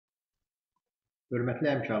Hörmətli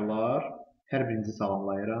həmkarlar, hər birinizi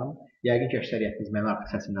salamlayıram. Yəqin ki, əksəriyyətiniz məni artıq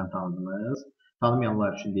səsimdən tanıdınız.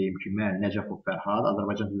 Tanımayanlar üçün deyim ki, mən Nəcəfov Fərhad,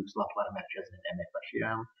 Azərbaycan hüquqşünasları mərkəzinin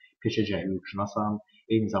əməkdaşıyam, peşəcə hüquqşünasam,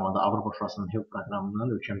 eyni zamanda Avropa Şurasının HELP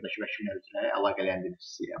proqramının ölkəmizdəki vəkillər üzrə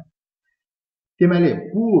əlaqələndiriciysiyəm. Deməli,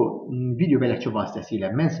 bu video bələdçi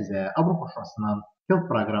vasitəsilə mən sizə Avropa Şurasının HELP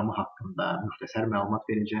proqramı haqqında müxtəsər məlumat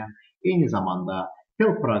verəcəm. Eyni zamanda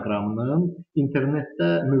HELP proqramının internetdə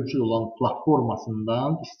mövcud olan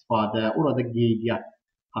platformasından istifadə, orada qeydiyyat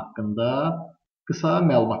haqqında qısa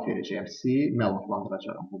məlumat verəcəyəm. Sizi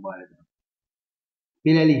məlumatlandıracağım bu barədə.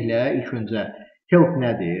 Beləliklə, ilk öncə HELP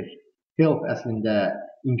nədir? HELP əslində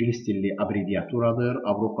ingilis dilli abreviaturadır.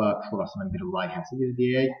 Avropa Şurasının bir layihəsidir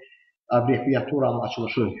deyək. Abreviaturanın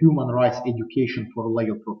açılışı Human Rights Education for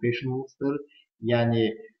Legal Professionals'dır. Yəni,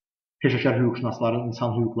 peşəkar hüquqşünasların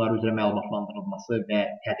insan hüquqları üzrə məlumatlandırılması və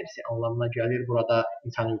tədrisi anlamına gəlir. Burada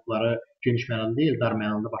insan hüquqları geniş mənalı deyil, dar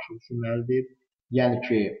mənalı başa düşülməlidir. Yəni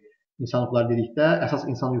ki, insan hüquqları dedikdə əsas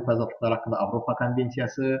insan hüquq azadlıqları haqqında Avropa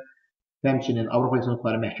Konvensiyası, həmçinin Avropa İnsan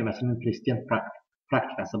Hüquqları Məhkəməsinin prezident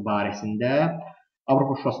praktikası barəsində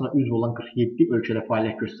Avropa Şurasına üzv olan 47 ölkədə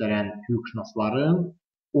fəaliyyət göstərən hüquqşünasların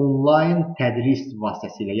onlayn tədris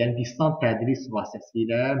vasitəsilə, yəni distant tədris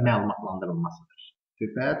vasitəsilə məlumatlandırılmasıdır.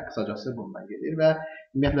 Söhbət qısacası bundan gedir və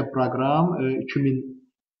ümumiyyətlə proqram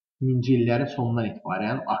 2000-ci illərin sonundan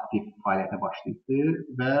etibarən aktiv fəaliyyətə başlayıbdır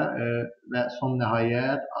və son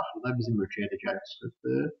nəhayət axırda bizim ölkəyə də gəlib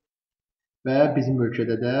çıxıbdır və bizim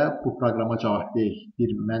ölkədə də bu proqrama cavabdeh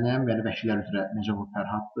bir mənəm, yəni vəkillər üzrə Nəcəfov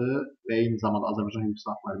Fərhaddır və eyni zamanda Azərbaycan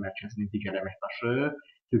hüquqşünasları mərkəzinin digər əməkdaşı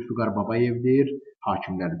Zülfüqar Babayevdir,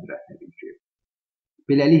 hakimlər üzrə təbii ki.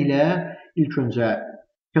 Beləliklə, ilk öncə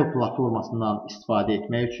HELP platformasından istifadə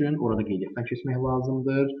etmək üçün orada qeydiyyatdan keçmək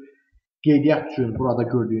lazımdır. Qeydiyyat üçün burada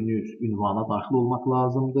gördüyünüz ünvana daxil olmaq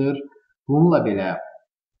lazımdır. Bununla belə,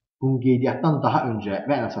 bunun qeydiyyatdan daha öncə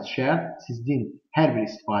və ən əsas şərt sizin hər bir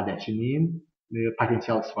istifadəçinin,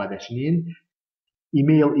 potensial istifadəçinin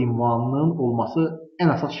e-mail ünvanının olması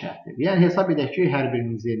ən əsas şərtdir. Yəni, hesab edək ki, hər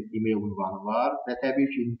birinizin e-mail ünvanı var və təbii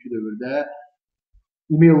ki, indiki dövrdə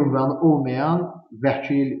e-mail ünvanı olmayan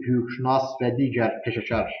vəkil, hüquqşünas və digər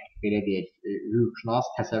peşəkar, belə deyək, hüquqşünas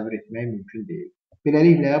təsəvvür etmək mümkün deyil.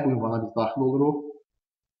 Beləliklə, bu ünvana biz daxil oluruq.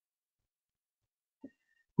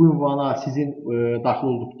 Bu ünvana sizin daxil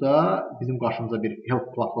olduqda bizim qarşımıza bir HELP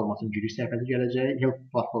platformasının giriş səhifəsi gələcək. HELP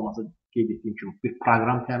platforması qeyd etdiyim kimi bir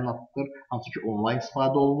proqram təminatıdır, hansı ki onlayn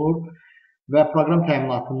istifadə olunur və proqram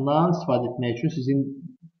təminatından istifadə etmək üçün sizin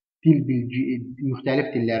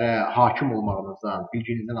müxtəlif dillərə hakim olmağınızdan,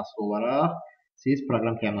 bilginizdən asılı olaraq siz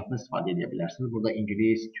proqram təminatından istifadə edə bilərsiniz. Burada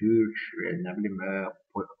ingilis, türk, nə bilim,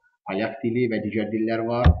 polyak dili və digər dillər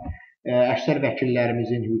var. Əksər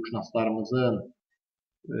vəkillərimizin, hüquqşünaslarımızın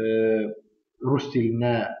rus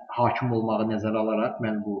dilinə hakim olmağı nəzərə alaraq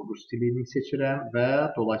mən bu rus dilini seçirəm və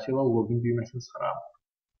dolayısıyla login düyməsini sıxıram.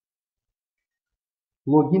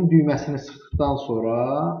 Login düyməsini sıxdıqdan sonra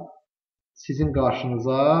sizin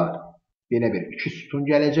qarşınıza belə bir iki sütun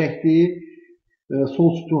gələcəkdir.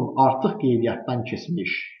 Sol sütun artıq qeydiyyatdan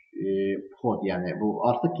keçmiş kod, yəni bu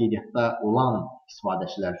artıq qeydiyyatda olan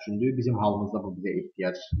istifadəçilər üçündür. Bizim halımızda bu bizə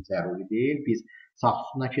ehtiyac zəruri deyil. Biz sağ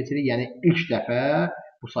sütundan keçirik, yəni ilk dəfə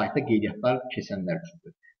bu saytda qeydiyyatlar keçənlər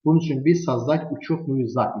üçündür. Bunun üçün biz создать учет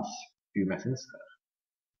запись düyməsini sıxırıq.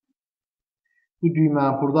 Bu düymə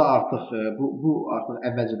burada artıq bu artıq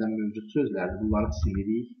əvvəlcədən mövcud sözlərdir. Bunları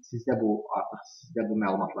silirik. Sizdə bu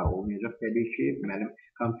məlumatlar olmayacaq təbii ki. Mənim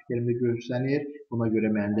kompüterimdə görsənir. Buna görə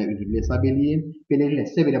məni də üzrlü hesab edin. Beləliklə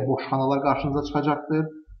sizə belə boş xanalar qarşınıza çıxacaqdır.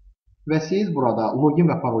 Və siz burada login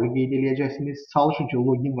və paroli qeyd edəcəksiniz. Çalışın ki,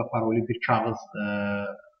 login və paroli bir kağız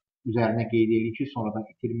üzərinə qeyd edin ki, sonradan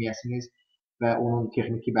itirməyəsiniz və onun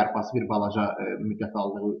texniki bərpası bir balaca müddət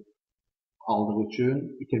aldığı üçün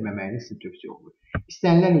itirməməyiniz sizin tövsiyə olur.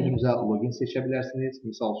 İstənilən özünüzə login seçə bilərsiniz.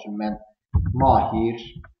 Misal üçün, mən Mahir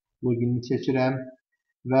loginini seçirəm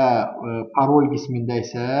və parol qismində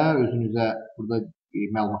isə özünüzə burada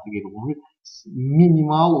məlumatı qeyd olunur.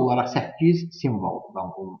 Minimal olaraq 8 simvoldan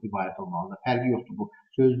ibarət olmalıdır. Fərqi yoxdur bu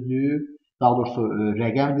sözdür, daha doğrusu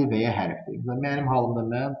rəqəmdir və ya hərfdir. Mənim halımda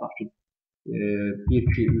mən 1,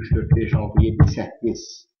 2, 3, 4, 5, 6, 7, 8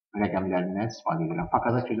 rəqəmlərindən istifadə edirəm.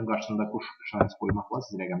 Fakazat gözün qarşısında quş işarəsi qoymaqla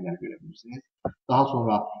siz rəqəmləri görə bilirsiniz. Daha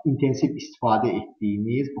sonra intensiv istifadə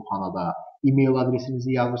etdiyiniz bu xanada e-mail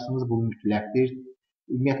adresinizi yazırsınız. Bu mütləqdir.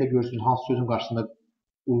 Ümumiyyətlə görürsünüz, hansı sözün qarşısında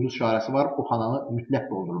ulduz işarəsi var, o xananı mütləq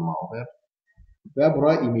doldurulmalıdır. Və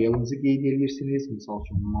bura e-mailinizi qeyd edirsiniz. Misal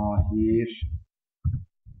üçün, Mahir.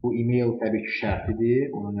 Bu e-mail təbii ki şərtidir.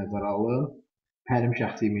 Onu nəzərə alın. Mənim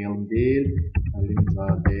şəxsi e-mailim deyil.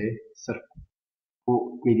 Əlimzadə sırf Bu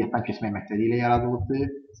qeydiyyatdan keçmək məqsədi ilə yaradılıbdır.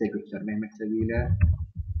 Sizə göstərmək məqsədi ilə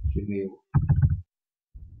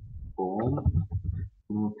gmail.com.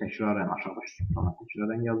 Bunu təkrarən aşağıdakı sütuna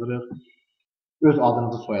təkrarən yazırıq. Öz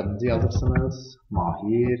adınızı, soyadınızı yazırsınız.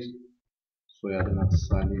 Mahir, soyadınız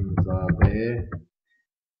Salimzadə,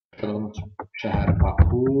 yaşadığınız şəhər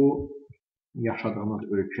Baku, yaşadığınız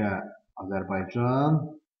ölkə Azərbaycan,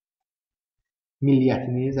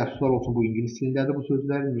 milliyyətiniz, əfsuslar olsun bu ingilis dilindədir bu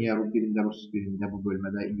sözlər. Niyə birində rus dilində, bu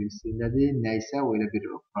bölmədə ingilis dilindədir. Nəysə o elə bir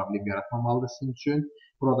problem yaratmamalıdır sizin üçün.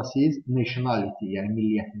 Burada siz nationality, yəni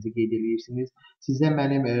milliyyətinizi qeyd edirsiniz. Sizə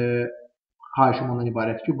mənim xahişim ondan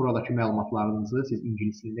ibarət ki, buradakı məlumatlarınızı siz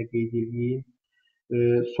ingilis dilində qeyd edin.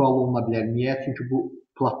 Sual oluna bilər. Niyə? Çünki bu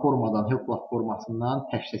platformadan, HELP platformasından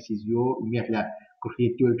təkcə siz yox, ümumiyyətlə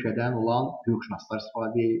 47 ölkədən olan hüquqşünaslar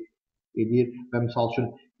istifadə edir və misal üçün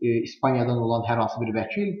İspaniyadan olan hər hansı bir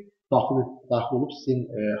vəkil daxil olub sizin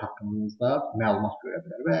haqqınızda məlumat görə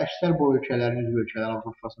bilər və əksər bu ölkələrin, üzv ölkələrin,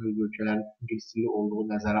 Avropa Şurasının üzv ölkələrin ingilis dili olduğu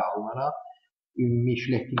nəzərə alınaraq ümumi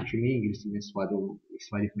işlətdiyim kimi ingilis dilini istifadə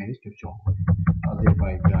etməyiniz tövsiyə olunur.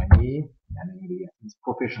 Azərbaycani, yəni milliyyətiniz,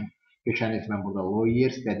 profession, peşəniz, mən burada lawyer,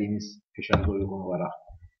 istədiyiniz peşənizə uyğun olaraq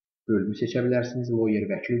bölümü seçə bilərsiniz. Lawyer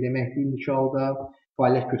vəkil deməkdir indiki halda.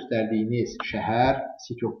 Fəaliyyət göstərdiyiniz şəhər,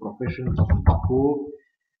 city of profession, Baku,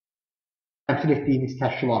 təmsil etdiyiniz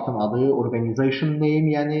təşkilatın adı, organization name,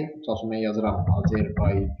 yəni mən yazıram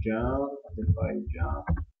Azerbaijan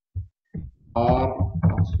Bar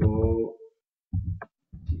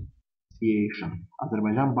Association.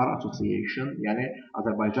 Azərbaycan Bar Association, yəni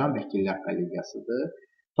Azərbaycan Vəkillər Kollegiyasıdır.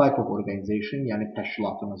 Type of organization, yəni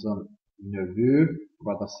təşkilatınızın növü,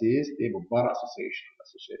 burada siz bu Bar Association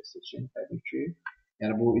seçin təbii ki.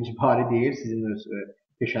 Yəni bu icbari deyil, sizin öz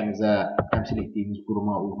peşənizə təmsil etdiyiniz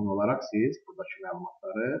quruma uyğun olaraq siz buradakı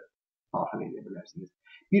məlumatları daxil edə bilərsiniz.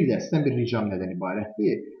 Bir də sizdən bir ricam nədən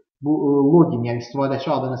ibarətdir? Bu login, yəni istifadəçi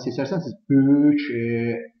adını seçərsən, siz böyük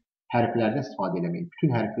hərflərdən istifadə eləməyin. Bütün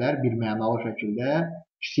hərflər bir mənalı şəkildə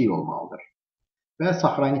kiçik olmalıdır. Və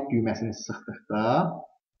saxranit düyməsini sıxdıqda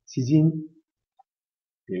sizin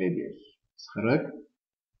belə deyək, sıxırıq.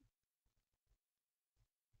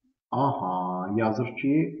 Aha, yazır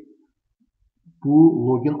ki, bu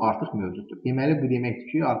login artıq mövcuddur. Deməli, bu deməkdir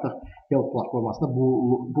ki, artıq HELP platformasında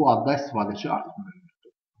bu adda istifadəçi artıq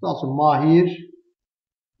mövcuddur. Daha sonra Mahir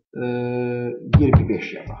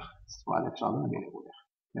 25 yazaq. İstifadəçi adını belə qoyaq.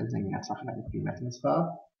 Bəzən yenə saxlanıb düyməsini sıxaq.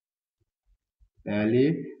 Bəli,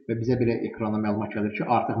 və bizə belə ekrana məlumat gəlir ki,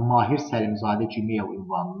 artıq Mahir Səlimzadə Gmail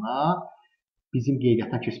ünvanına bizim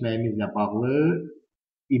qeydiyyatdan keçməyimizlə bağlı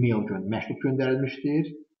e-mail məktub göndərilmişdir.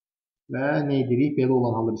 Və nə edirik? Belə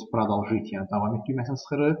olan halda biz продолжить, yəni davam et düyməsini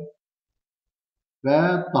sıxırıq və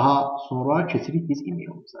daha sonra keçirik biz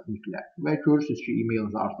e-mailimizə mütləq. Və görürsünüz ki,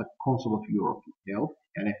 e-mailinizə artıq Council of Europe HELP,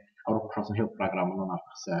 yəni Avropa Şurasının HELP proqramından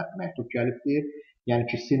artıq sizə məktub gəlibdir. Yəni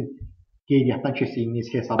ki, sizin qeydiyyatdan keçdiyiniz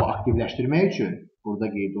hesabı aktivləşdirmək üçün burada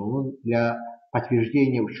qeyd olunun для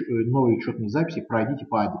подтверждения новой учетной записи пройдите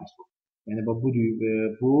по адресу. Yəni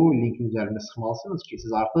bu linkin üzərində sıxmalısınız ki,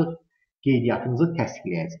 siz artıq qeydiyyatınızı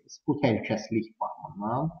təsdiqləyəcəksiniz. Bu təhlükəsizlik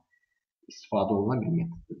baxımından istifadə olunan bir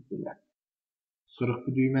metoddur. Sırıq bu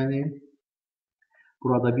düyməni.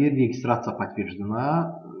 Burada bir registrasiya подтверждена,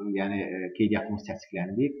 yəni qeydiyyatımız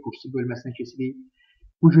təsdiqləndi. Kursu bölməsinə keçirik.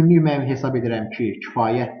 Bugünlük mən hesab edirəm ki,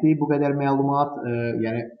 kifayətdir bu qədər məlumat.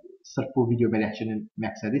 Yəni sırf bu video bələdçinin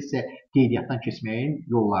məqsədi isə qeydiyyatdan keçməyin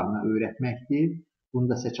yollarını öyrətməkdir. Bunu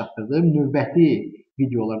da sizə çatdırdım. Növbəti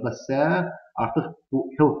videolarda sizə artıq bu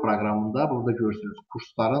HELP proqramında burada görürsünüz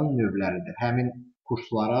kursların növləridir. Həmin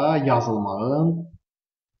kurslara yazılmağın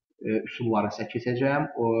üsulları sizə keçəcəm.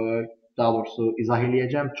 Daha doğrusu izah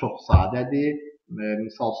eləyəcəm. Çox sadədir.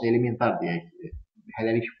 Misal üçün elementar deyək.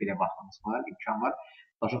 Hələlik belə vaxtımız var, imkan var.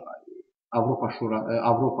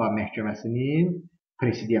 Avropa Məhkəməsinin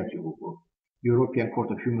president hüququ, European Court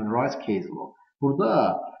of Human Rights Case Law. Burada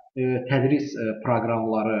tədris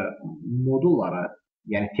proqramları, modulları,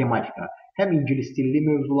 yəni tematika, həm ingilis dilli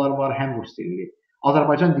mövzular var, həm rus dilli.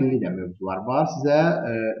 Azərbaycan dilli də mövzular var. Sizə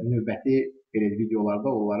növbəti belə videolarda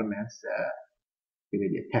onları mən sizə belə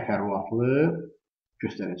deyək, təfərrüatlı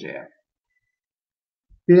göstərəcəyəm.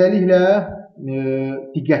 Beləliklə,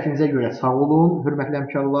 diqqətinizə görə sağ olun, hörmətli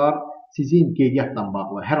həmkarlar. Sizin qeydiyyatla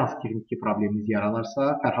bağlı hər hansı texniki probleminiz yaranarsa,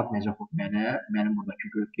 Fərhad Nəcəfov mənim buradakı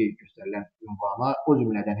qeyd göstərilən ünvana, o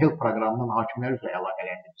cümlədən HELP proqramının hakimlər üzrə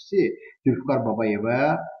əlaqələndiricisi Zülfüqar Babayeva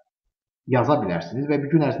yaza bilərsiniz və bir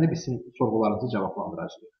gün ərzində biz sizin sorğularınızı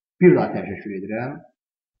cavablandıracağıq. Bir daha təşəkkür edirəm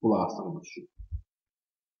qulaq asdığınız üçün.